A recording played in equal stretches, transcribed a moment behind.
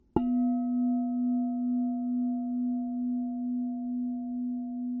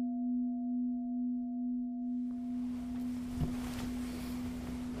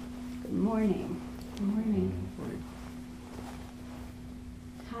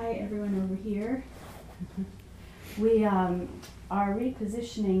hi everyone over here. We are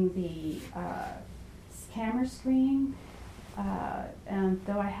repositioning the camera screen, and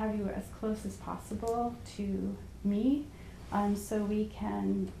though I have you as close as possible to me, so we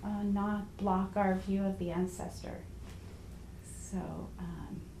can not block our view of the ancestor. So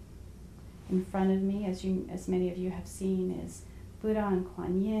in front of me, as many of you have seen, is Buddha and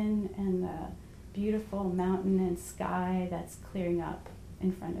Kuan Yin and the beautiful mountain and sky that's clearing up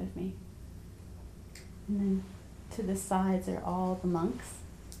in front of me. And then to the sides are all the monks.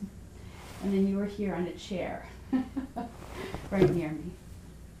 And then you are here on a chair right near me.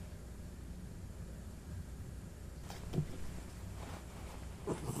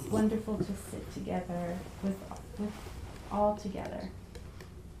 It's wonderful to sit together with all together.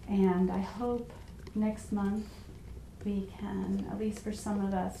 And I hope next month we can, at least for some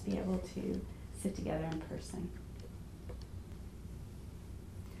of us, be able to sit together in person.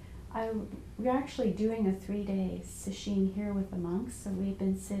 We're actually doing a 3-day sesshin here with the monks, so we've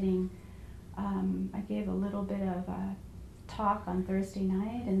been sitting. I gave a little bit of a talk on Thursday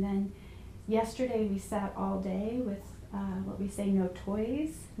night, and then yesterday we sat all day with what we say, no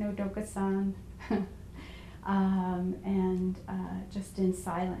toys, no dokusan, and just in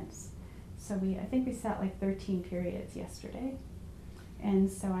silence. So I think we sat like 13 periods yesterday,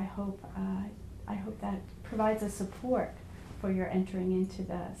 and so I hope that provides a support for your entering into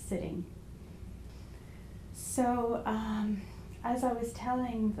the sitting. So as I was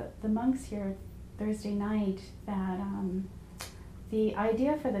telling the monks here Thursday night, that the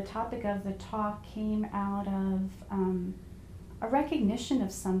idea for the topic of the talk came out of a recognition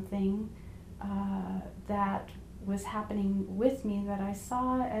of something that was happening with me that I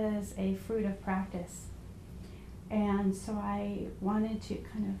saw as a fruit of practice. And so I wanted to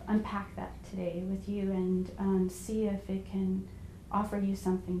kind of unpack that today with you and see if it can offer you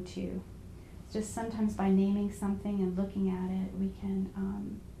something too. Just sometimes by naming something and looking at it, we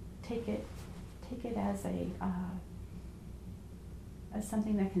can take it as as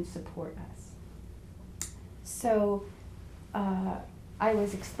something that can support us. So I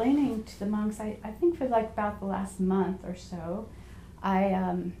was explaining to the monks, I think for like about the last month or so,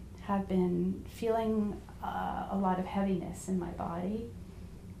 I have been feeling a lot of heaviness in my body.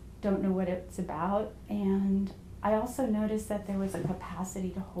 Don't know what it's about. And I also noticed that there was a capacity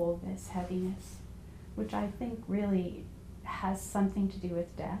to hold this heaviness, which I think really has something to do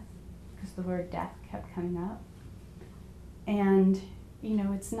with death, because the word death kept coming up. And,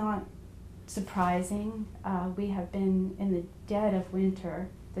 it's not surprising. We have been in the dead of winter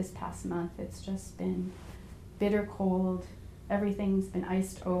this past month. It's just been bitter cold. Everything's been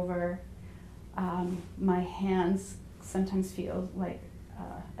iced over. My hands sometimes feel like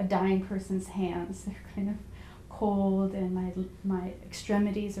a dying person's hands. They're kind of cold, and my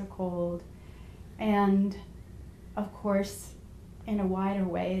extremities are cold. And of course, in a wider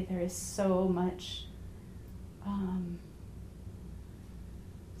way, there is so much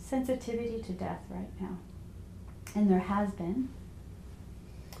sensitivity to death right now, and there has been.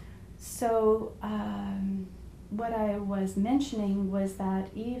 So what I was mentioning was that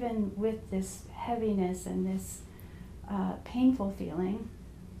even with this heaviness and this painful feeling,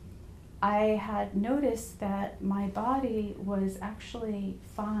 I had noticed that my body was actually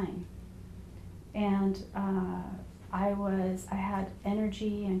fine, and I had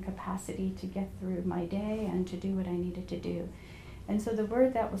energy and capacity to get through my day and to do what I needed to do. And so the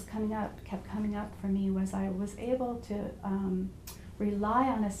word that kept coming up for me was I was able to rely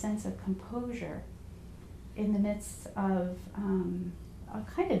on a sense of composure in the midst of a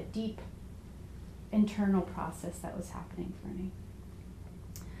kind of deep internal process that was happening for me.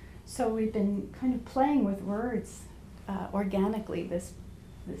 So we've been kind of playing with words organically this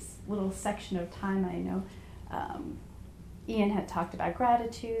little section of time. I know Ian had talked about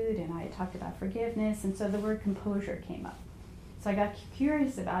gratitude, and I had talked about forgiveness, and so the word composure came up. So I got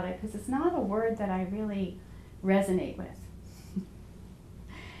curious about it because it's not a word that I really resonate with.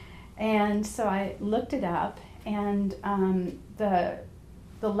 And so I looked it up, and the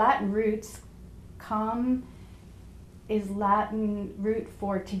Latin roots, com is Latin root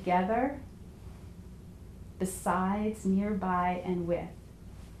for together, besides, nearby, and with.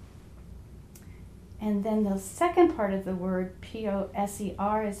 And then the second part of the word,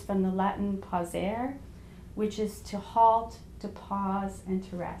 P-O-S-E-R, is from the Latin pausere, which is to halt, to pause, and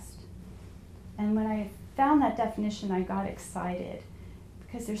to rest. And when I found that definition, I got excited,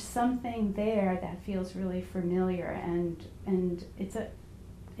 because there's something there that feels really familiar, and it's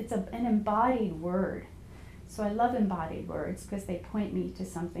an embodied word. So I love embodied words because they point me to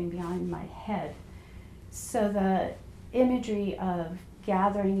something beyond my head. So the imagery of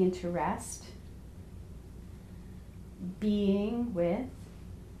gathering into rest, being with,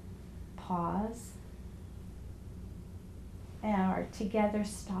 pause, or together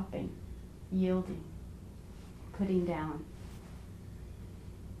stopping, yielding, putting down.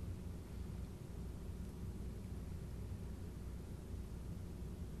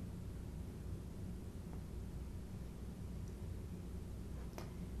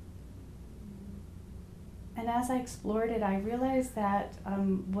 And as I explored it, I realized that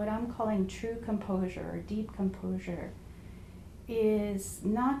what I'm calling true composure or deep composure is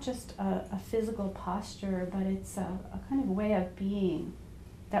not just a physical posture, but it's a kind of way of being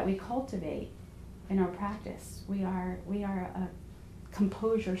that we cultivate in our practice. We are a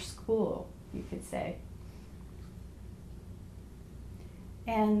composure school, you could say.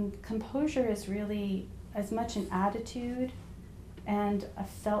 And composure is really as much an attitude and a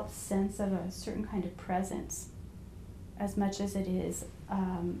felt sense of a certain kind of presence as much as it is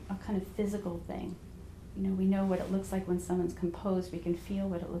a kind of physical thing. You know, we know what it looks like when someone's composed. We can feel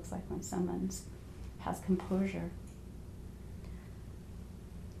what it looks like when someone has composure.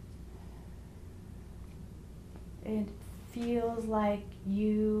 It feels like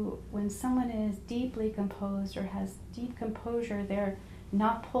when someone is deeply composed or has deep composure, they're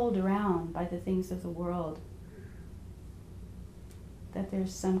not pulled around by the things of the world, that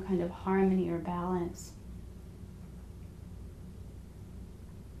there's some kind of harmony or balance.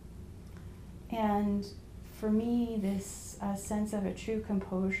 And for me, this sense of a true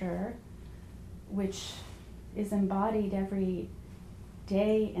composure, which is embodied every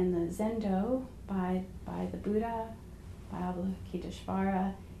day in the Zendo by the Buddha, by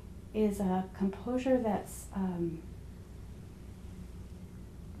Avalokiteshvara, is a composure that's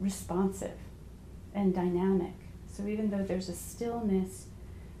responsive and dynamic. So even though there's a stillness,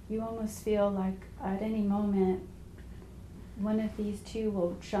 you almost feel like at any moment one of these two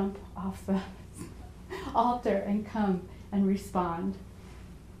will jump off the altar and come and respond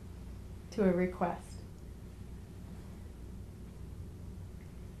to a request.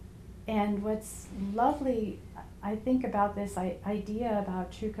 And what's lovely, I think, about this idea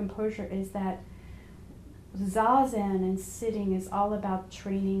about true composure is that Zazen and sitting is all about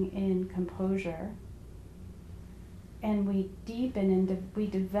training in composure. And we deepen and we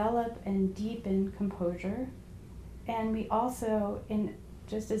develop and deepen composure. And we also,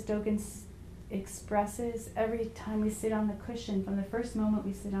 just as Dogen expresses, every time we sit on the cushion, from the first moment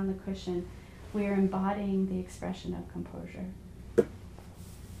we sit on the cushion, we are embodying the expression of composure.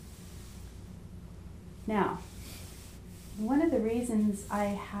 Now, one of the reasons I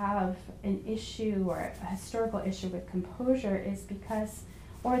have an issue or a historical issue with composure is because,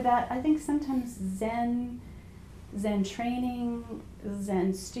 or that I think sometimes Zen training,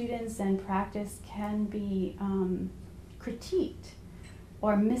 Zen students, Zen practice can be critiqued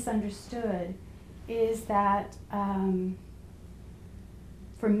or misunderstood, is that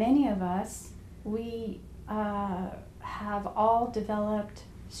for many of us, we have all developed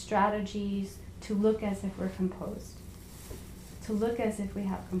strategies to look as if we're composed, to look as if we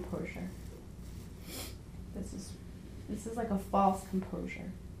have composure. This is like a false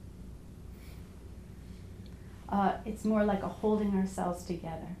composure. It's more like a holding ourselves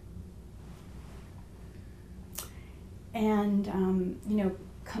together. And,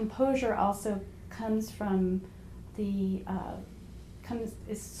 composure also comes from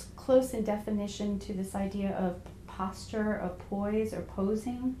is close in definition to this idea of posture, of poise, or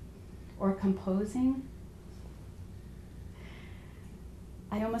posing, or composing.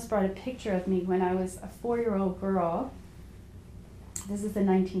 I almost brought a picture of me when I was a 4-year-old girl. This is the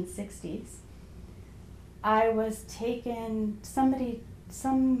 1960s. I was taken,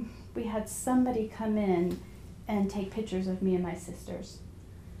 we had somebody come in and take pictures of me and my sisters.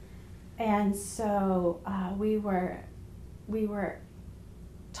 And so we were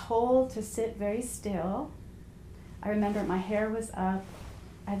told to sit very still. I remember my hair was up.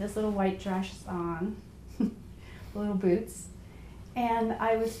 I had this little white dress on, little boots. And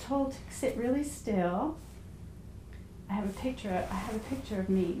I was told to sit really still. I have a picture of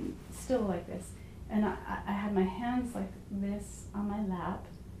me still like this. And I had my hands like this on my lap,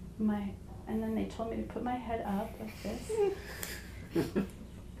 and then they told me to put my head up like this, kind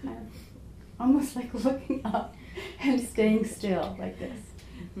of almost like looking up and staying still like this.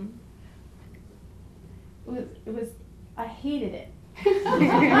 Mm-hmm. I hated it.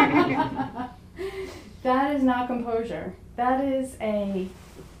 That is not composure. That is a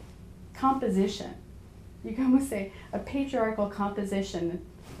composition. You can almost say a patriarchal composition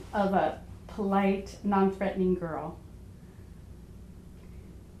of a polite, non-threatening girl.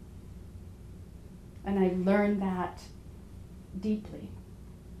 And I learned that deeply.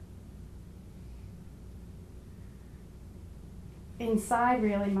 Inside,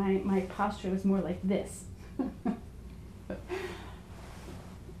 really, my posture was more like this.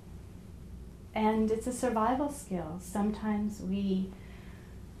 And it's a survival skill. Sometimes we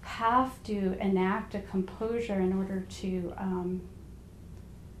have to enact a composure in order to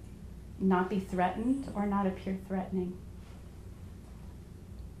not be threatened or not appear threatening.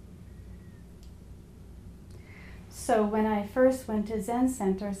 So when I first went to Zen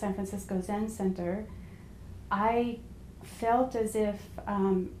Center, San Francisco Zen Center, I felt as if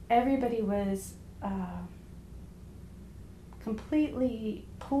everybody was completely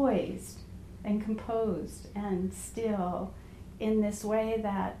poised and composed and still in this way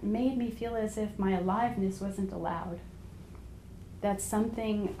that made me feel as if my aliveness wasn't allowed. That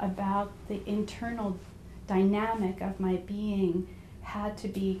something about the internal dynamic of my being had to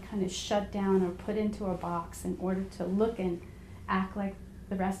be kind of shut down or put into a box in order to look and act like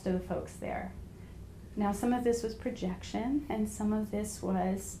the rest of the folks there. Now, some of this was projection, and some of this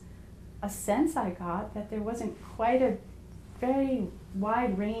was a sense I got that there wasn't quite a very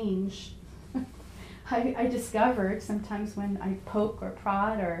wide range. I discovered sometimes when I poke or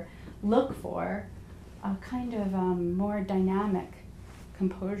prod or look for a kind of more dynamic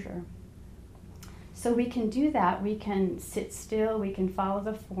composure. So we can do that. We can sit still, we can follow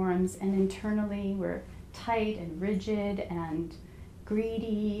the forms, and internally we're tight and rigid and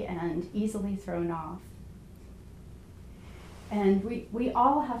greedy and easily thrown off. And we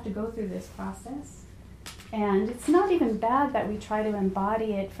all have to go through this process. And it's not even bad that we try to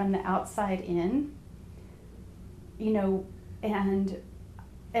embody it from the outside in. You know, and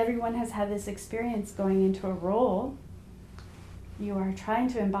everyone has had this experience going into a role. You are trying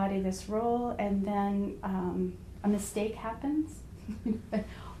to embody this role, and then a mistake happens.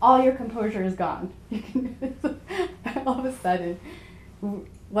 All your composure is gone. All of a sudden,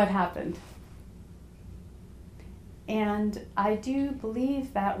 what happened? And I do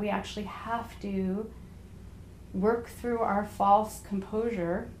believe that we actually have to work through our false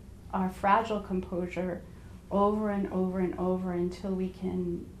composure, our fragile composure, over and over and over until we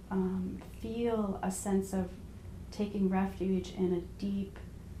can feel a sense of taking refuge in a deep,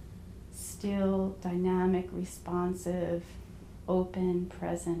 still, dynamic, responsive, open,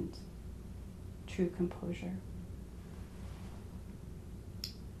 present, true composure.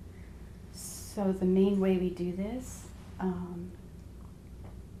 So the main way we do this, and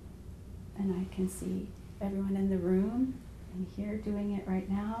I can see everyone in the room and here doing it right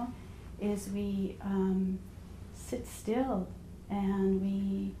now, is we sit still and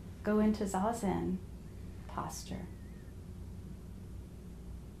we go into Zazen posture.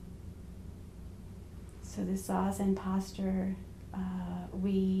 So this Zazen posture,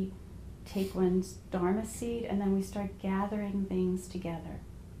 we take one's Dharma seat and then we start gathering things together.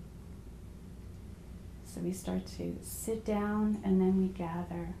 So we start to sit down and then we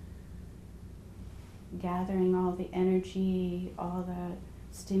gather, gathering all the energy, all the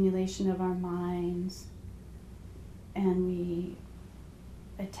stimulation of our minds, and we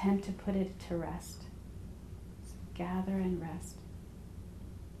attempt to put it to rest. So gather and rest.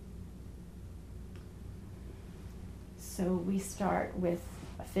 So we start with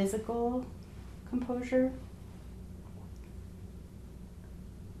a physical composure,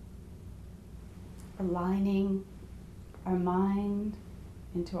 aligning our mind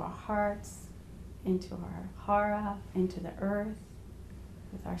into our hearts, into our hara, into the earth,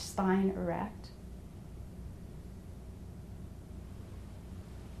 with our spine erect.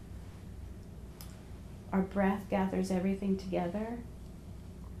 Our breath gathers everything together,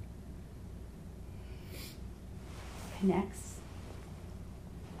 connects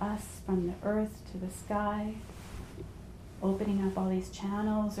us from the earth to the sky, opening up all these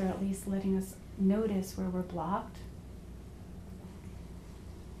channels, or at least letting us notice where we're blocked.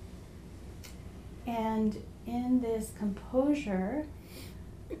 And in this composure,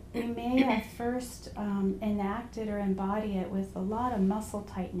 we may at first enact it or embody it with a lot of muscle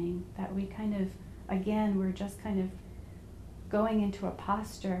tightening that we kind of, again, we're just kind of going into a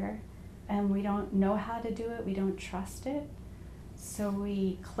posture and we don't know how to do it, we don't trust it, so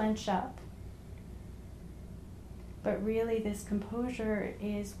we clench up. But really this composure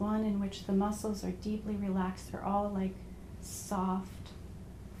is one in which the muscles are deeply relaxed, they're all like soft,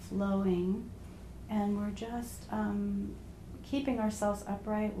 flowing, and we're just keeping ourselves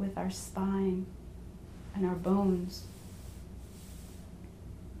upright with our spine and our bones.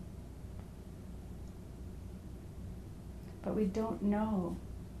 But we don't know.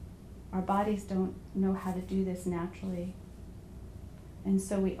 Our bodies don't know how to do this naturally. And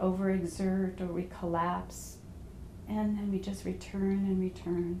so we overexert or we collapse And then we just return and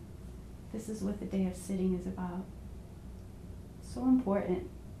return. This is what the day of sitting is about. So important.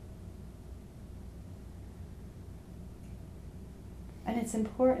 And it's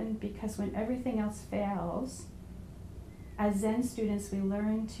important because when everything else fails, as Zen students, we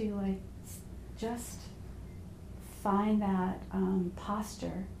learn to just find that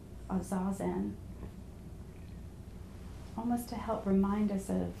posture of Zazen, almost to help remind us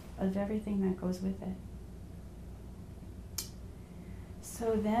of everything that goes with it.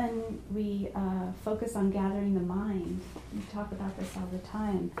 So then we focus on gathering the mind. We talk about this all the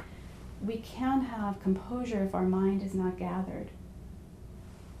time. We can't have composure if our mind is not gathered.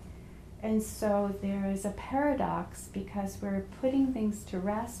 And so there is a paradox because we're putting things to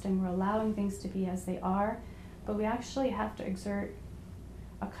rest and we're allowing things to be as they are, but we actually have to exert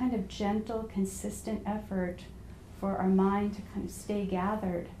a kind of gentle, consistent effort for our mind to kind of stay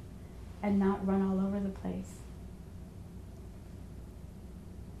gathered and not run all over the place.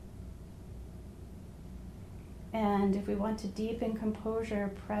 And if we want to deepen composure,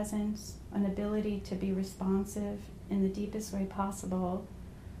 presence, an ability to be responsive in the deepest way possible,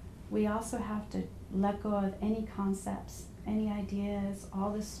 we also have to let go of any concepts, any ideas,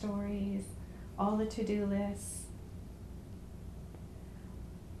 all the stories, all the to-do lists,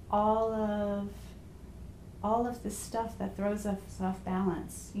 all of the stuff that throws us off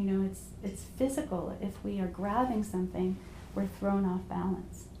balance. You know, it's physical. If we are grabbing something, we're thrown off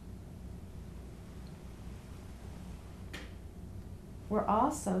balance. We're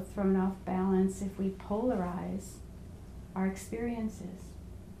also thrown off balance if we polarize our experiences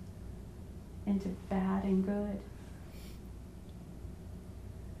into bad and good.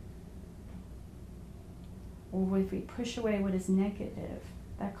 Or if we push away what is negative,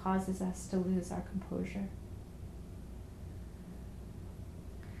 that causes us to lose our composure.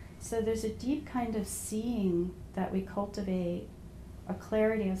 So there's a deep kind of seeing that we cultivate, a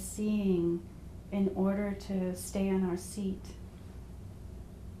clarity of seeing in order to stay on our seat.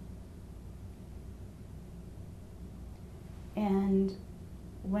 And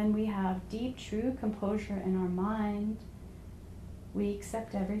when we have deep, true composure in our mind, we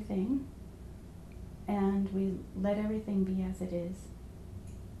accept everything and we let everything be as it is.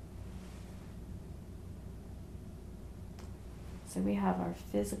 So we have our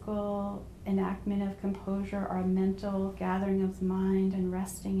physical enactment of composure, our mental gathering of the mind and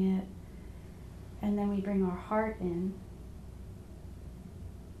resting it, and then we bring our heart in.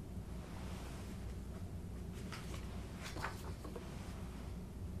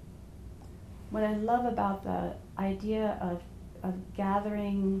 What I love about the idea of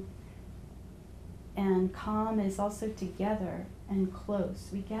gathering and calm is also together and close.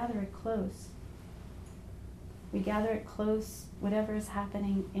 We gather it close. We gather it close, whatever is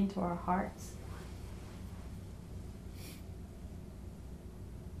happening, into our hearts.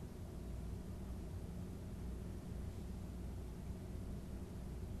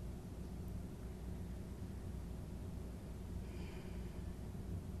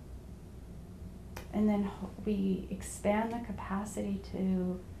 And then we expand the capacity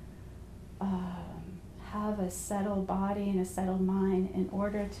to have a settled body and a settled mind in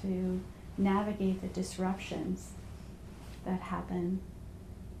order to navigate the disruptions that happen.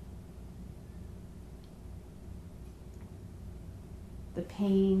 The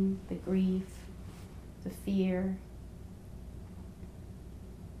pain, the grief, the fear.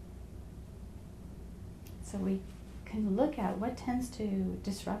 So we can look at what tends to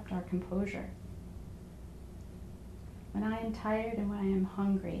disrupt our composure. When I am tired and when I am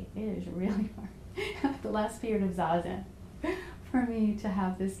hungry, it is really hard. The last period of Zazen, for me to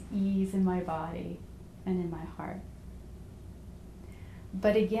have this ease in my body and in my heart.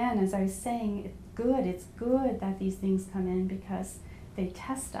 But again, as I was saying, it's good that these things come in because they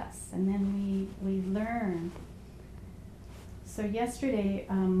test us and then we learn. So yesterday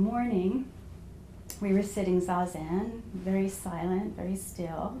morning, we were sitting Zazen, very silent, very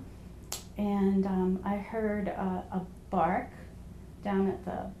still, and I heard a bark down at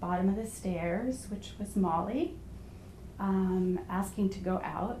the bottom of the stairs, which was Molly, asking to go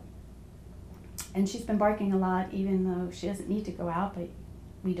out. And she's been barking a lot, even though she doesn't need to go out, but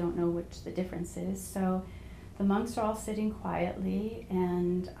we don't know which the difference is. So the monks are all sitting quietly,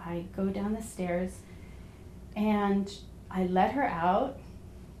 and I go down the stairs, and I let her out,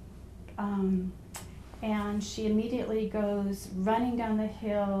 and she immediately goes running down the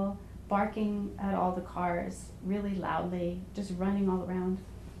hill, barking at all the cars really loudly, just running all around.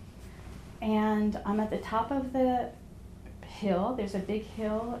 And I'm at the top of the hill. There's a big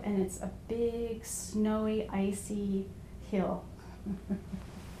hill, and it's a big, snowy, icy hill.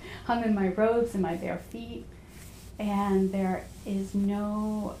 I'm in my robes and my bare feet, and there is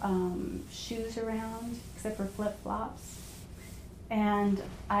no shoes around except for flip-flops. And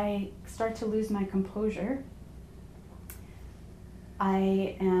I start to lose my composure.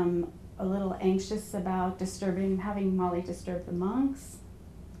 I am a little anxious about having Molly disturb the monks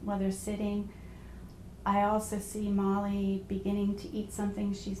while they're sitting. I also see Molly beginning to eat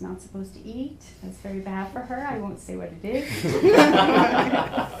something she's not supposed to eat. That's very bad for her. I won't say what it is.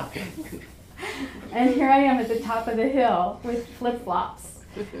 And here I am at the top of the hill with flip-flops.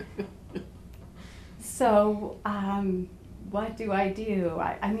 So what do?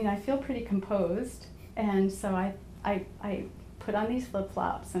 I mean, I feel pretty composed. And so I put on these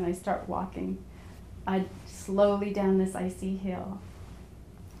flip-flops and I start walking slowly down this icy hill.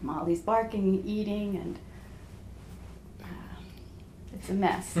 Molly's barking and eating, and it's a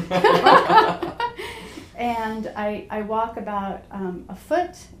mess. And I walk about a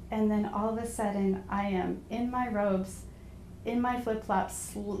foot, and then all of a sudden I am in my robes, in my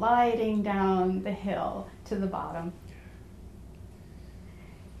flip-flops, sliding down the hill to the bottom.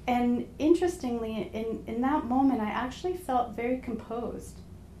 And interestingly, in that moment, I actually felt very composed.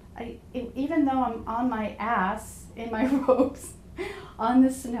 Even though I'm on my ass in my robes, on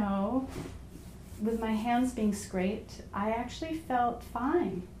the snow, with my hands being scraped, I actually felt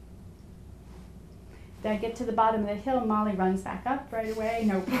fine. Then I get to the bottom of the hill, Molly runs back up right away,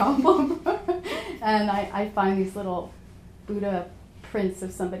 no problem. And I find these little Buddha prints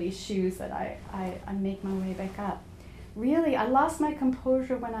of somebody's shoes that I make my way back up. Really, I lost my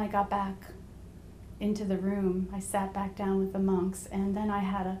composure when I got back into the room. I sat back down with the monks, and then I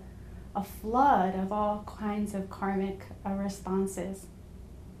had a flood of all kinds of karmic responses.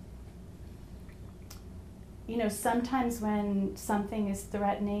 You know, sometimes when something is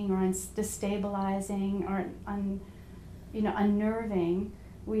threatening or destabilizing or unnerving,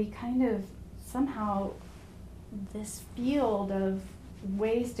 we kind of somehow, this field of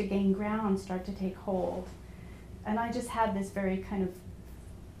ways to gain ground start to take hold. And I just had this very kind of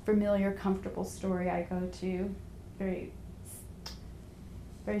familiar, comfortable story I go to, very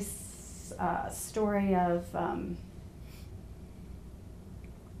story of, I'm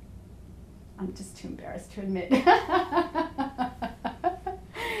just too embarrassed to admit.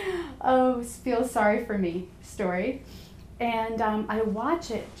 Oh, feel sorry for me story. And I watch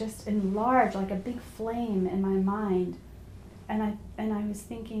it just enlarge like a big flame in my mind. And I was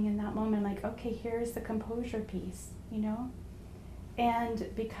thinking in that moment, like, okay, here's the composure piece, you know? And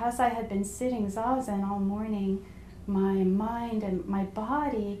because I had been sitting zazen all morning, my mind and my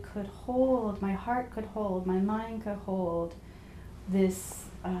body could hold, my heart could hold, my mind could hold this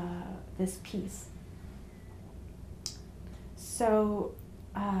piece. So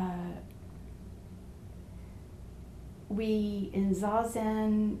we in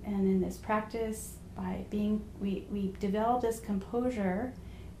zazen and in this practice, we develop this composure,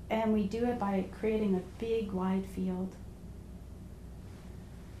 and we do it by creating a big wide field.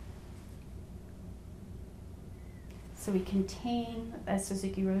 So we contain, as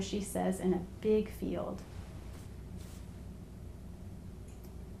Suzuki Roshi says, in a big field.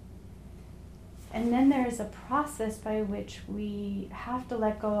 And then there is a process by which we have to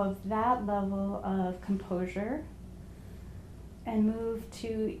let go of that level of composure and move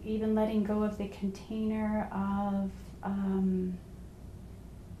to even letting go of the container of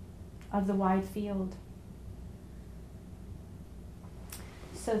the wide field.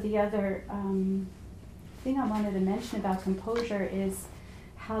 So the other thing I wanted to mention about composure is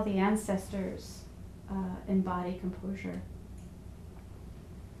how the ancestors embody composure.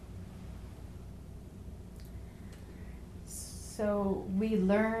 So we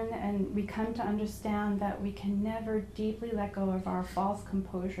learn and we come to understand that we can never deeply let go of our false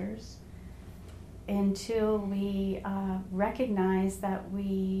composures until we recognize that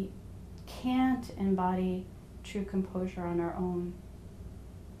we can't embody true composure on our own.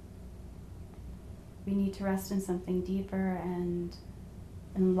 We need to rest in something deeper and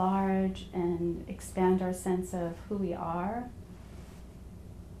enlarge and expand our sense of who we are.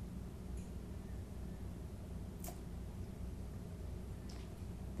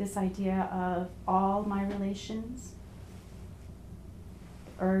 This idea of all my relations,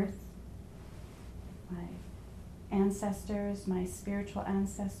 earth, my ancestors, my spiritual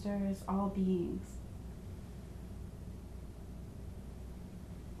ancestors, all beings.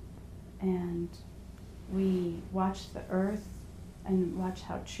 And we watch the earth and watch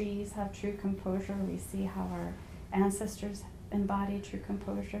how trees have true composure. We see how our ancestors embody true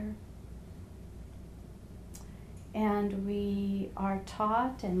composure. And we are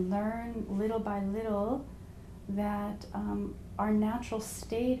taught and learn little by little that our natural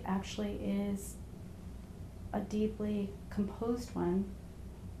state actually is a deeply composed one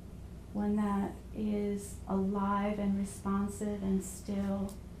that is alive and responsive and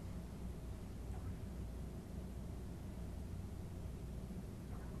still.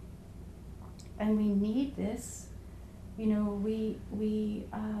 And we need this. You know,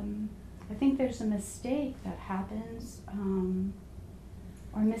 I think there's a mistake that happens,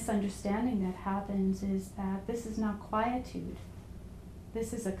 or misunderstanding that happens, is that this is not quietude.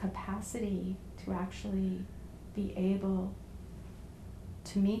 This is a capacity to actually be able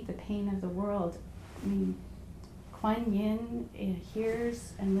to meet the pain of the world. I mean, Kuan Yin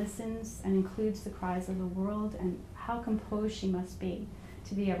hears and listens and includes the cries of the world, and how composed she must be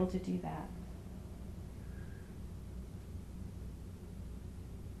to be able to do that.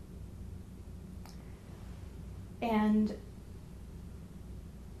 And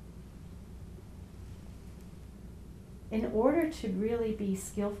in order to really be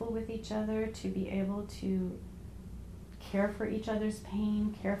skillful with each other, to be able to care for each other's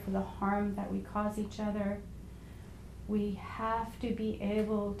pain, care for the harm that we cause each other, we have to be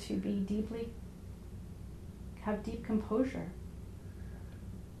able to have deep composure.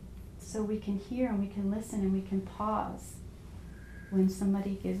 So we can hear and we can listen and we can pause when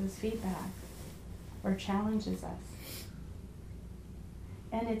somebody gives us feedback or challenges us.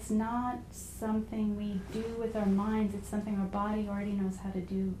 And it's not something we do with our minds, it's something our body already knows how to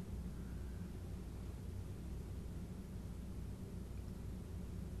do.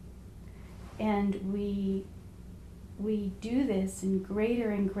 And we do this in greater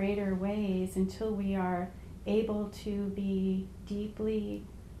and greater ways until we are able to be deeply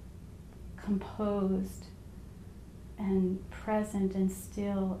composed and present and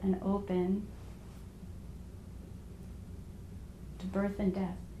still and open to birth and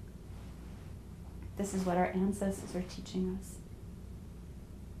death. This is what our ancestors are teaching us.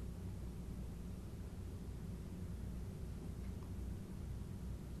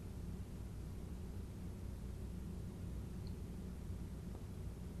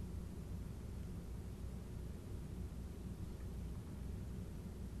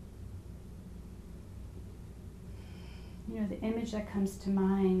 You know, the image that comes to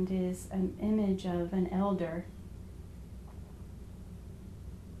mind is an image of an elder.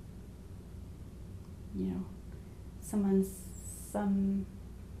 You know, some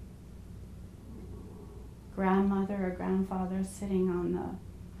grandmother or grandfather sitting on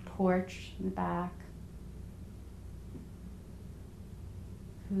the porch in the back,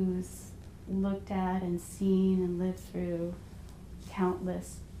 who's looked at and seen and lived through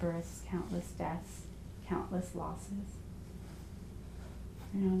countless births, countless deaths, countless losses.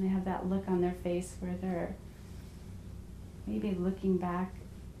 You know, they have that look on their face where they're maybe looking back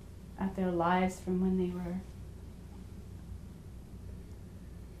at their lives from when they were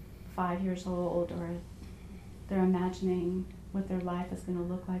 5 years old, or they're imagining what their life is going to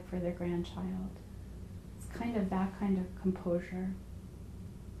look like for their grandchild. It's kind of that kind of composure.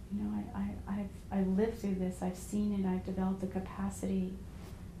 You know, I've lived through this, I've seen it, I've developed the capacity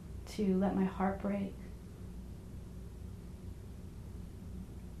to let my heart break.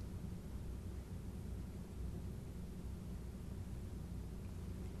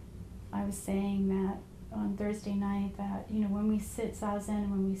 I was saying that on Thursday night that, you know, when we sit Zazen,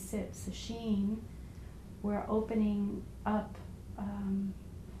 when we sit Sesshin, we're opening up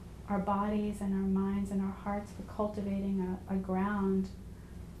our bodies and our minds and our hearts. We're cultivating a ground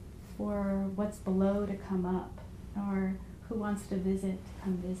for what's below to come up, or who wants to visit,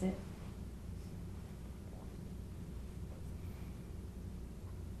 come visit.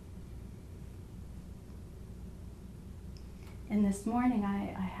 And this morning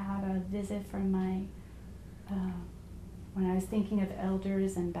I had a visit from my, when I was thinking of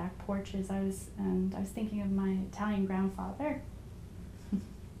elders and back porches, I was thinking of my Italian grandfather.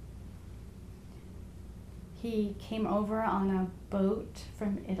 He came over on a boat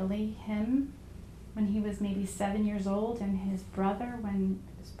from Italy, when he was maybe 7 years old, and his brother, when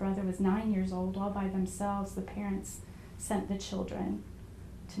his brother was 9 years old, all by themselves. The parents sent the children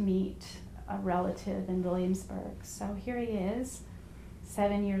to meet a relative in Williamsburg. So here he is,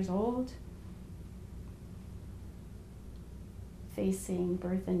 7 years old, facing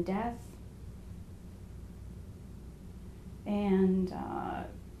birth and death, and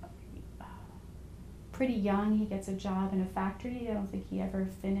pretty young, he gets a job in a factory. I don't think he ever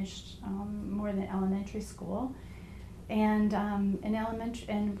finished more than elementary school. And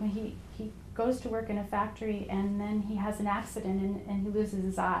when he goes to work in a factory, and then he has an accident and he loses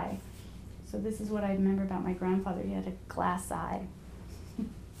his eye. So this is what I remember about my grandfather. He had a glass eye. I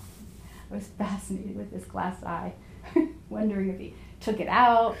was fascinated with this glass eye, wondering if he took it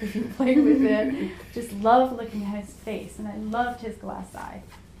out, we played with it. Just loved looking at his face, and I loved his glass eye.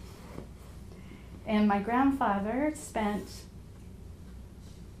 And my grandfather spent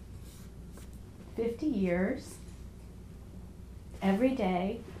 50 years every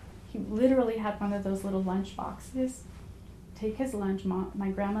day. He literally had one of those little lunch boxes. Take his lunch, my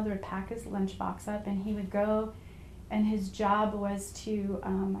grandmother would pack his lunch box up, and he would go, and his job was to, I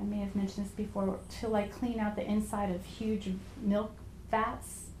may have mentioned this before, to like clean out the inside of huge milk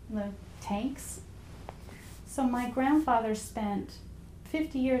vats, the tanks. So my grandfather spent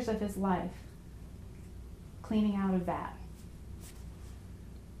 50 years of his life cleaning out a vat,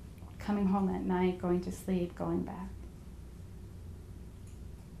 coming home at night, going to sleep, going back.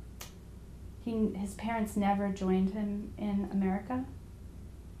 His parents never joined him in America.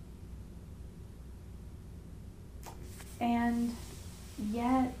 And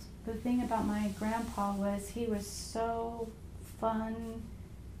yet, the thing about my grandpa was he was so fun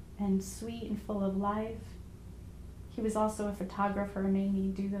and sweet and full of life. He was also a photographer, made me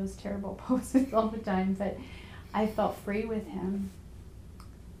do those terrible poses all the time, but I felt free with him.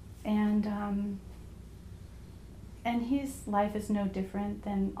 And his life is no different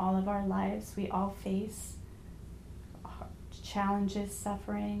than all of our lives. We all face challenges,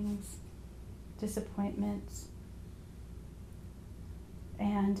 sufferings, disappointments.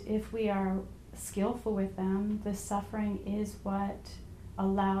 And if we are skillful with them, the suffering is what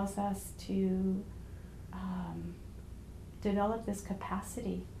allows us to develop this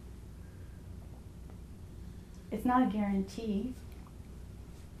capacity. It's not a guarantee.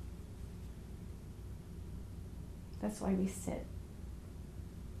 That's why we sit.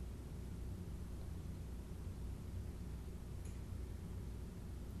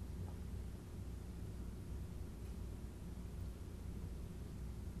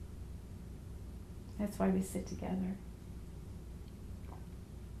 That's why we sit together.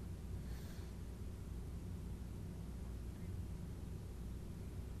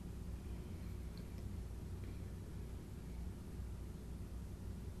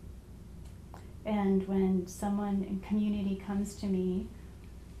 And when someone in community comes to me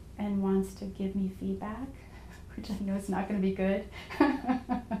and wants to give me feedback, which I know is not going to be good,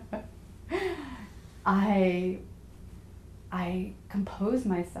 I compose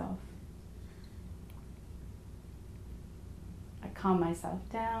myself. I calm myself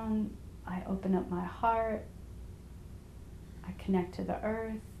down. I open up my heart. I connect to the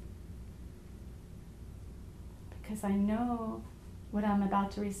earth. Because I know what I'm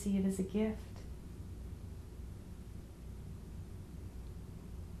about to receive is a gift.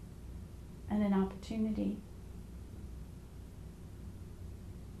 And an opportunity.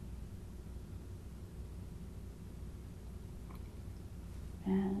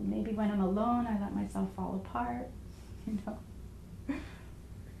 And maybe when I'm alone, I let myself fall apart,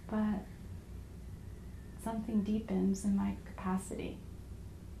 But something deepens in my capacity.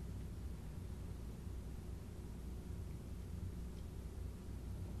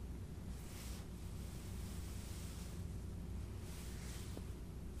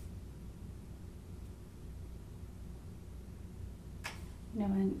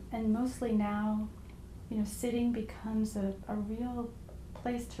 And mostly now, sitting becomes a real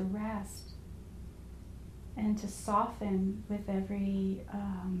place to rest and to soften with every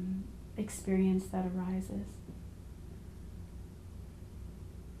experience that arises.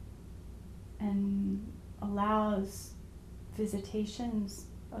 And allows visitations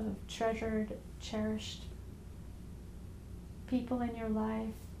of treasured, cherished people in your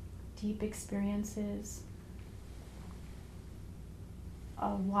life, deep experiences,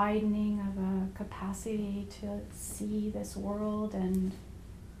 a widening of a capacity to see this world and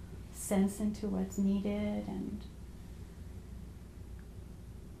sense into what's needed, and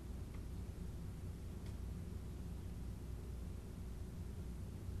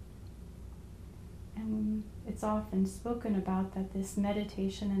it's often spoken about that this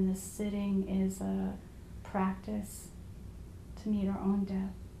meditation and this sitting is a practice to meet our own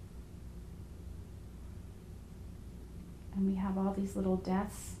death. And we have all these little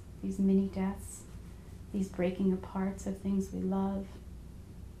deaths, these mini deaths, these breaking aparts of things we love.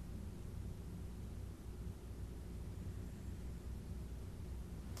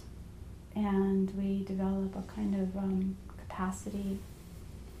 And we develop a kind of capacity.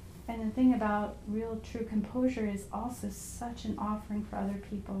 And the thing about real true composure is also such an offering for other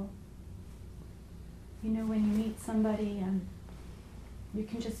people. When you meet somebody and you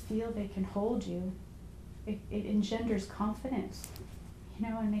can just feel they can hold you. It engenders confidence,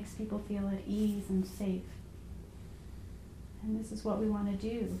 and makes people feel at ease and safe. And this is what we want to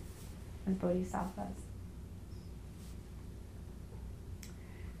do as bodhisattvas.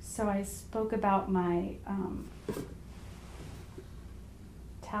 So I spoke about my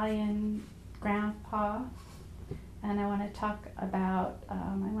Italian grandpa, and I want to talk about, I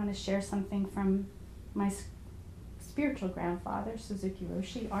want to share something from my spiritual grandfather, Suzuki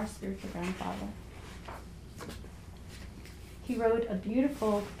Roshi, our spiritual grandfather. He wrote a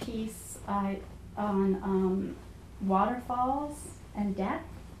beautiful piece on waterfalls and death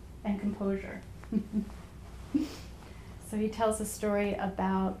and composure. So he tells a story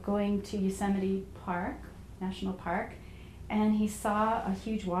about going to Yosemite Park, National Park, and he saw a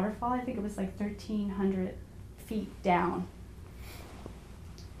huge waterfall. I think it was like 1,300 feet down.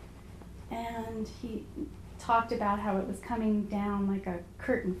 And he talked about how it was coming down like a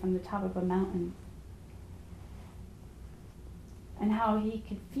curtain from the top of a mountain. And how he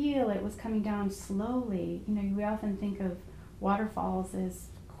could feel it was coming down slowly. You know, we often think of waterfalls as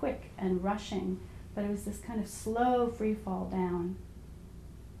quick and rushing, but it was this kind of slow free fall down.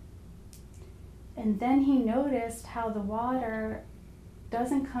 And then he noticed how the water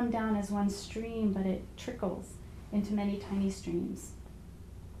doesn't come down as one stream, but it trickles into many tiny streams.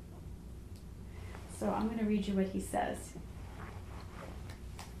 So I'm going to read you what he says.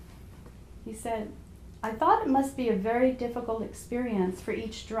 He said, "I thought it must be a very difficult experience for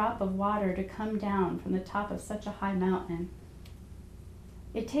each drop of water to come down from the top of such a high mountain.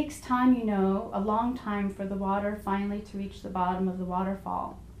 It takes time, you know, a long time for the water finally to reach the bottom of the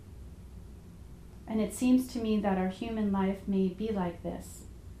waterfall. And it seems to me that our human life may be like this.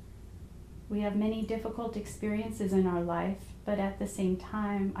 We have many difficult experiences in our life, but at the same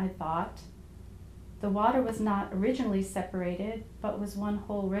time, I thought, the water was not originally separated, but was one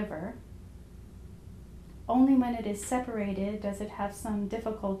whole river. Only when it is separated does it have some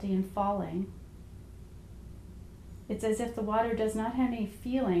difficulty in falling. It's as if the water does not have any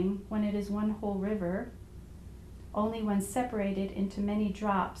feeling when it is one whole river. Only when separated into many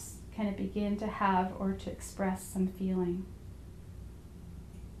drops can it begin to have or to express some feeling."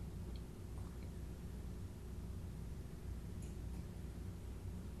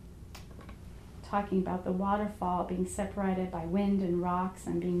 Talking about the waterfall being separated by wind and rocks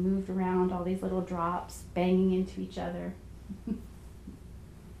and being moved around, all these little drops banging into each other.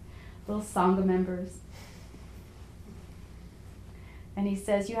 Little Sangha members. And he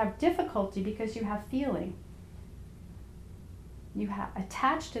says, you have difficulty because you have feeling. You have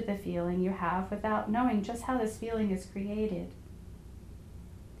attached to the feeling you have without knowing just how this feeling is created.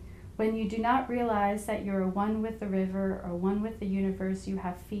 When you do not realize that you are one with the river or one with the universe, you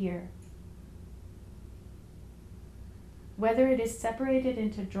have fear. Whether it is separated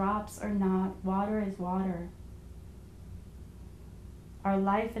into drops or not, water is water. Our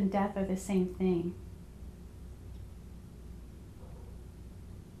life and death are the same thing.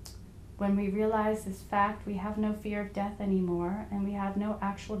 When we realize this fact, we have no fear of death anymore, and we have no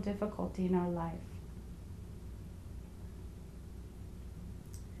actual difficulty in our life.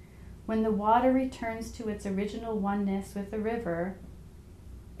 When the water returns to its original oneness with the river,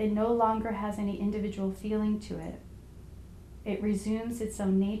 it no longer has any individual feeling to it. It resumes its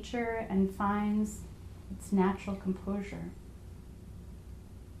own nature and finds its natural composure.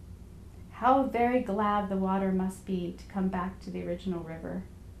 How very glad the water must be to come back to the original river.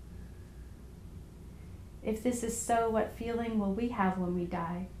 If this is so, what feeling will we have when we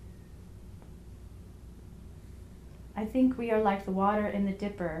die? I think we are like the water in the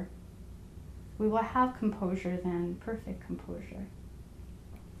dipper. We will have composure then, perfect composure.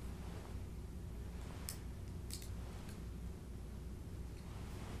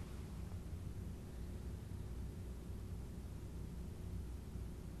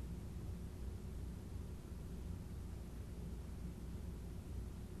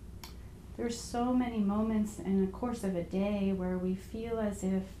 There's so many moments in the course of a day where we feel as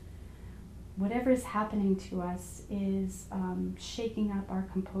if whatever is happening to us is shaking up our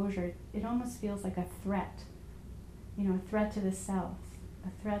composure. It almost feels like a threat, a threat to the self,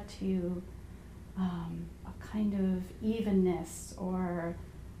 a threat to a kind of evenness or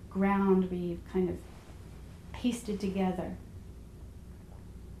ground we've kind of pasted together.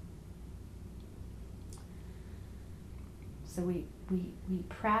 So we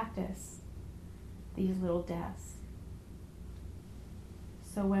practice these little deaths.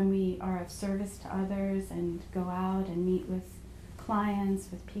 So when we are of service to others and go out and meet with clients,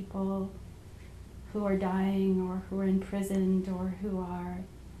 with people who are dying or who are imprisoned or who are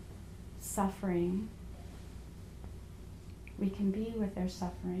suffering, we can be with their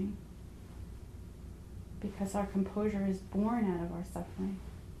suffering because our composure is born out of our suffering.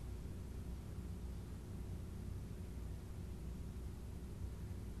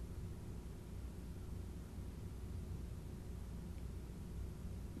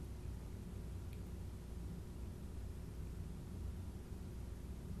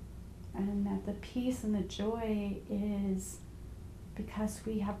 and that the peace and the joy is because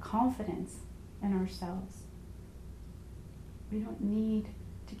we have confidence in ourselves. We don't need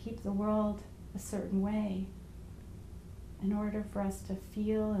to keep the world a certain way in order for us to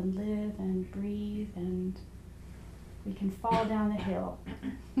feel and live and breathe, and we can fall down the hill.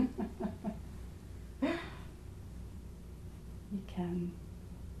 We can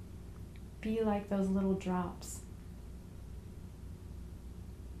be like those little drops,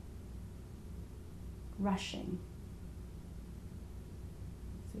 rushing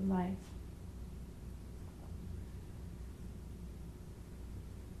through life.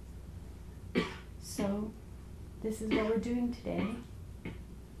 So, this is what we're doing today.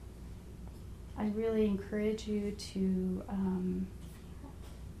 I really encourage you to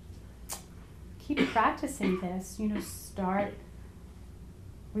keep practicing this.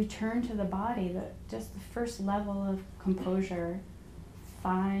 Return to the body, just the first level of composure.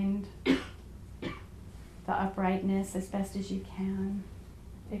 Find the uprightness as best as you can.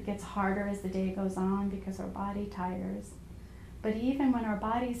 It gets harder as the day goes on because our body tires. But even when our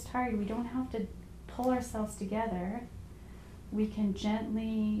body's tired, we don't have to pull ourselves together. We can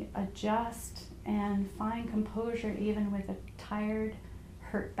gently adjust and find composure even with a tired,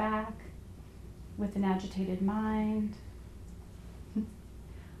 hurt back, with an agitated mind,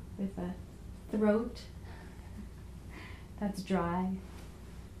 with a throat that's dry.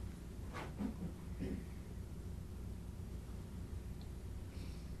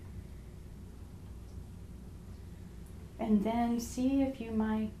 And then see if you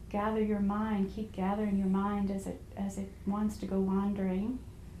might gather your mind, keep gathering your mind as it wants to go wandering.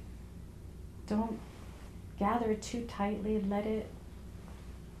 Don't gather it too tightly, let it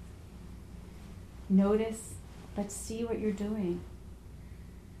notice, let's see what you're doing.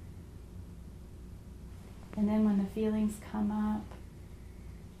 And then when the feelings come up,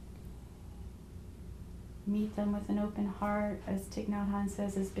 meet them with an open heart, as Thich Nhat Hanh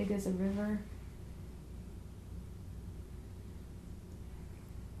says, as big as a river.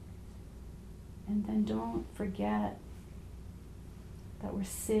 And then don't forget that we're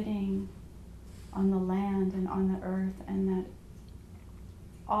sitting on the land and on the earth, and that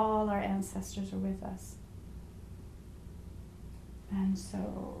all our ancestors are with us. And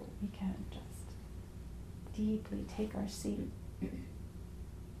so we can just deeply take our seat.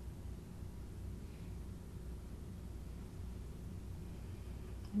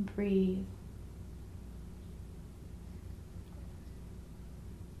 And breathe.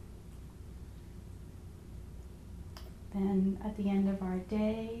 Then at the end of our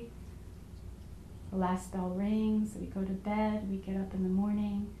day, the last bell rings, we go to bed, we get up in the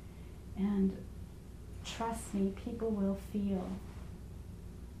morning, and trust me, people will feel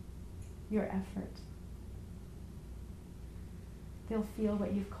your effort. They'll feel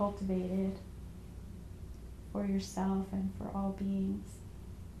what you've cultivated for yourself and for all beings.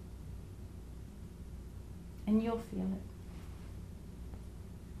 And you'll feel it.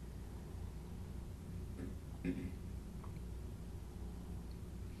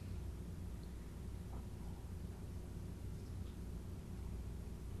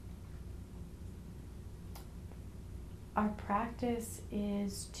 Our practice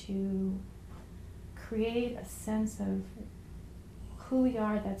is to create a sense of who we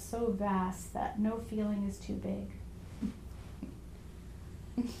are that's so vast that no feeling is too big.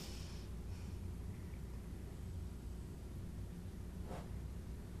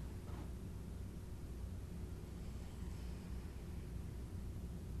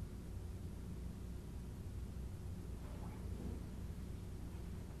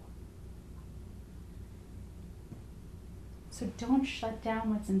 So don't shut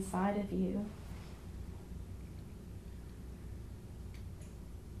down what's inside of you.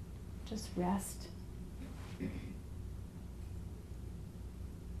 Just rest.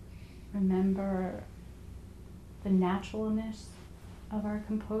 Remember the naturalness of our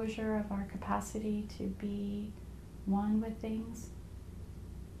composure, of our capacity to be one with things,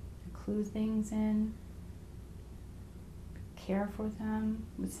 include things in, care for them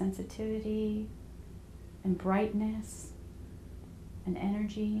with sensitivity and brightness and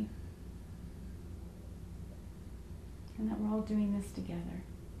energy, and that we're all doing this together.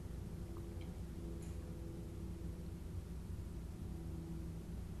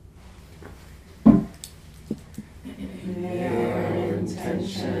 May our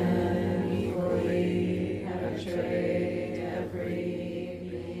intention equally penetrate every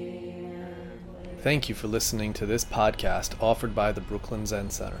being. Thank you for listening to this podcast offered by the Brooklyn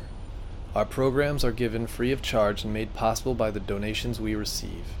Zen Center. Our programs are given free of charge and made possible by the donations we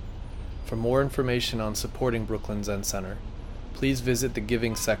receive. For more information on supporting Brooklyn Zen Center, please visit the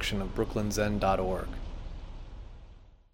giving section of brooklynzen.org.